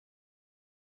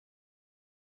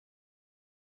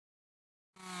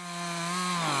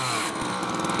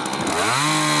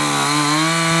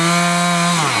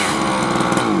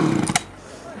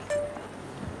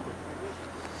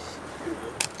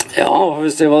får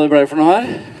vi se hva det ble for noe her.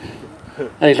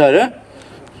 Er dere klare?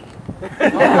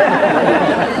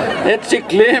 Et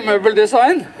skikkelig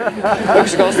møbeldesign.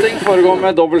 Økskasting foregår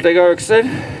med dobbeltegga økser.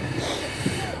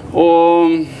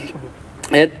 Og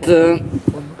et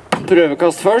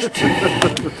prøvekast først.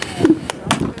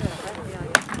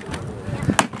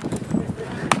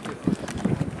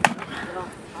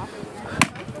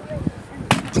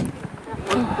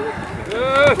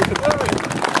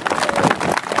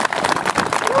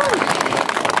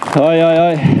 Oi, oi,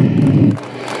 oi.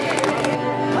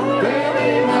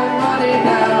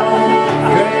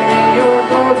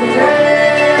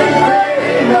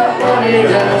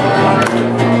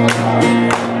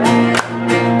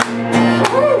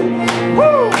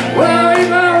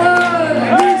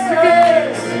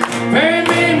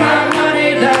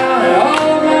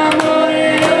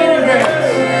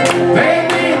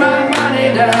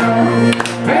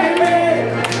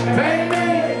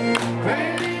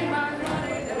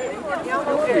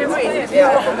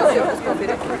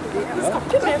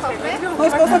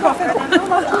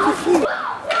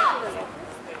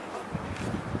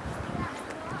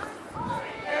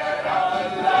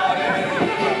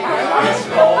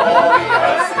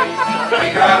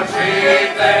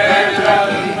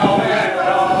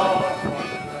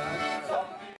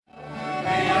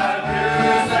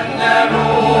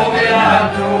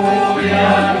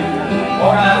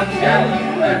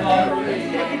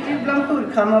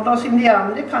 Kanadas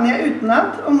indianere kan jeg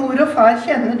utenat, og mor og far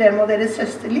kjenner dem og deres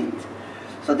søster litt.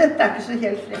 Så dette er ikke så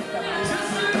helt fremt.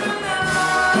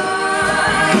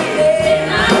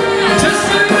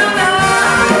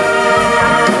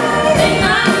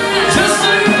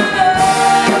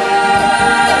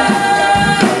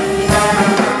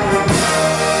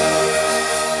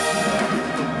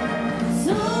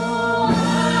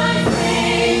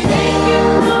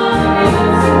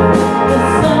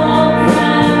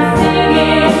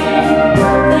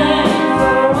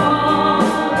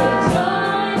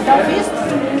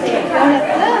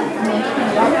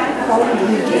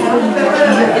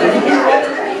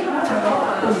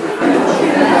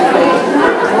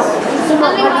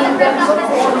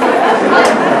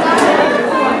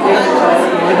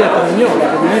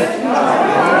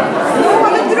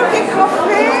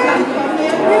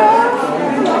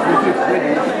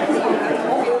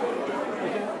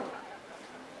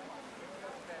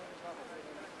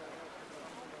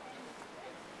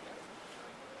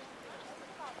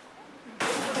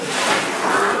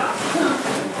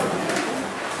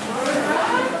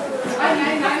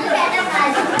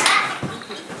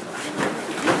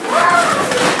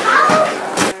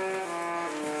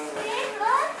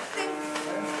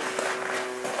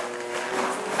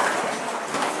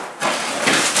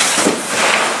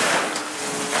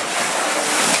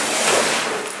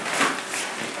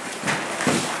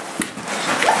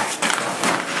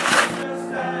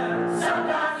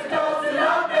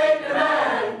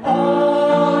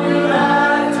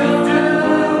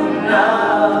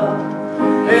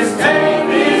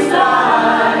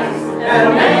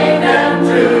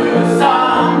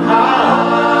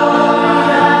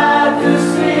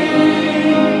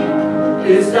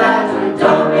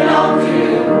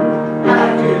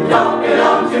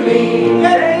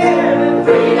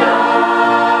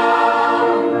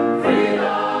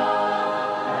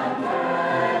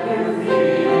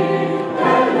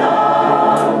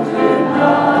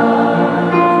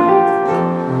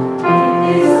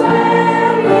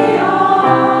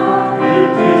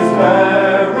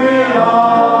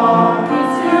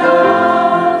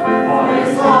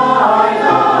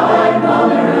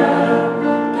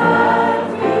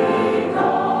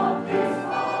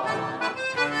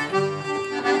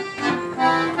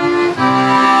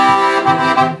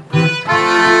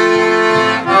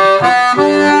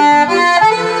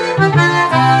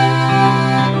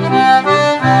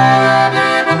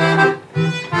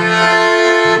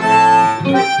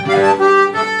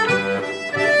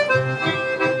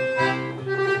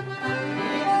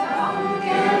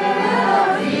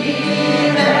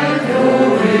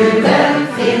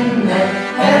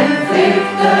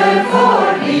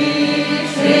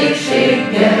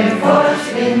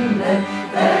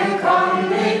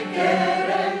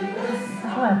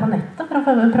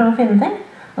 Prøve å finne ting.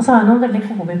 Og så har jeg noen veldig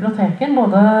gode biblioteker,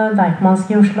 både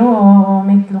Deichmanske i Oslo og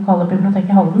mitt lokale bibliotek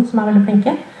i Halden, som er veldig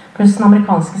flinke, pluss den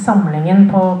amerikanske samlingen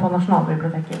på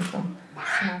Nasjonalbiblioteket i Oslo.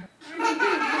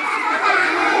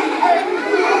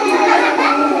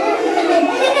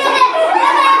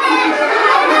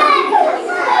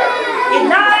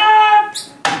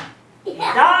 I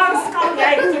dag skal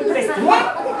jeg til bestemor.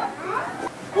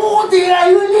 Det er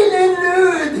jo lille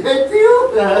Rødhette, jo!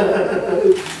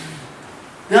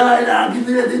 Det har jeg laget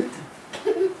reddet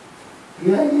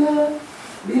Ja, ja,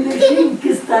 lille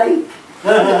skinkesteik.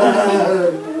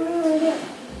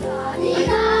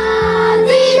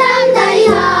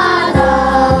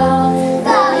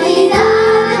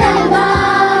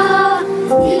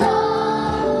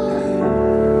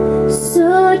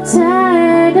 So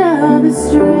tired of the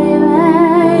straight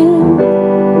line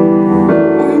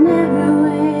and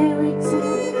everywhere we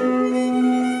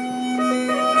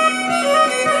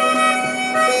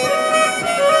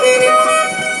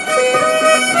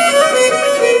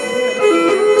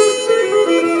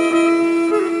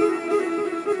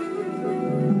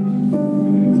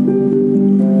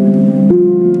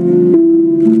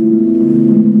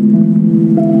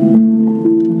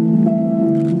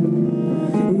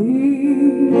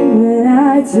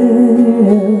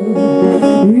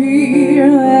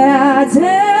I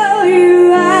tell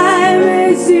you I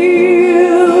miss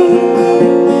you.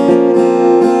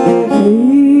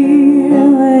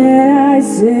 When I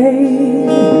say,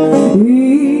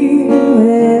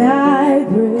 when I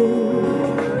pray.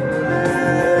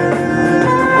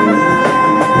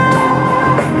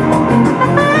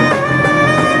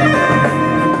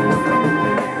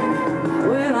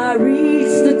 When I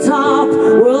reach the top,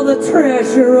 will the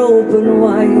treasure open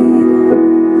wide?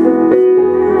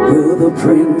 Will the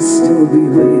prince still be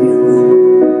waiting?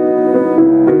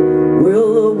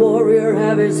 Will the warrior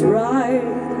have his bride?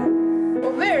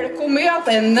 Og velkommen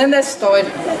attende neste år.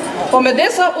 Og med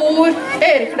disse ord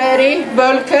erklærer jeg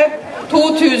World Cup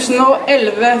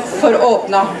 2011 for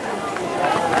åpna.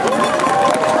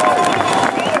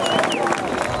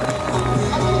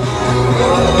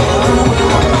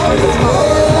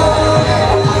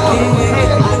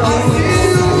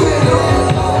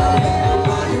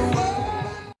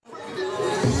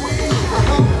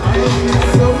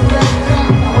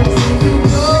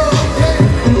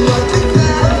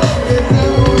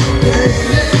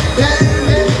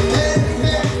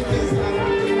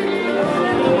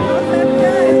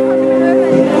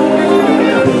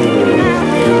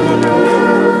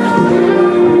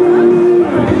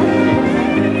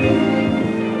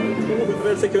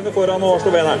 Sekunder foran og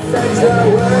sloveneren.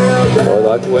 Og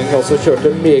det er poeng også kjørte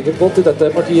meget godt i dette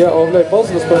partiet av løypa,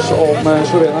 så det spørs om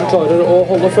sloveneren klarer å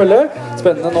holde følge.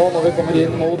 Spennende nå når vi kommer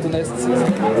inn mot nest siste.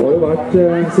 Det har jo vært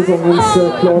sesongens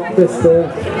klart beste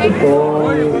og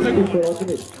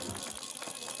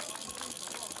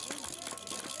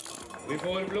vi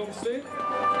får blomster.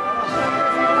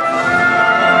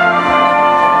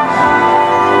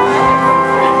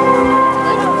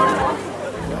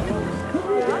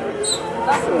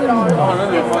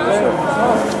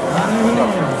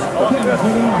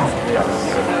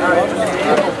 Ja,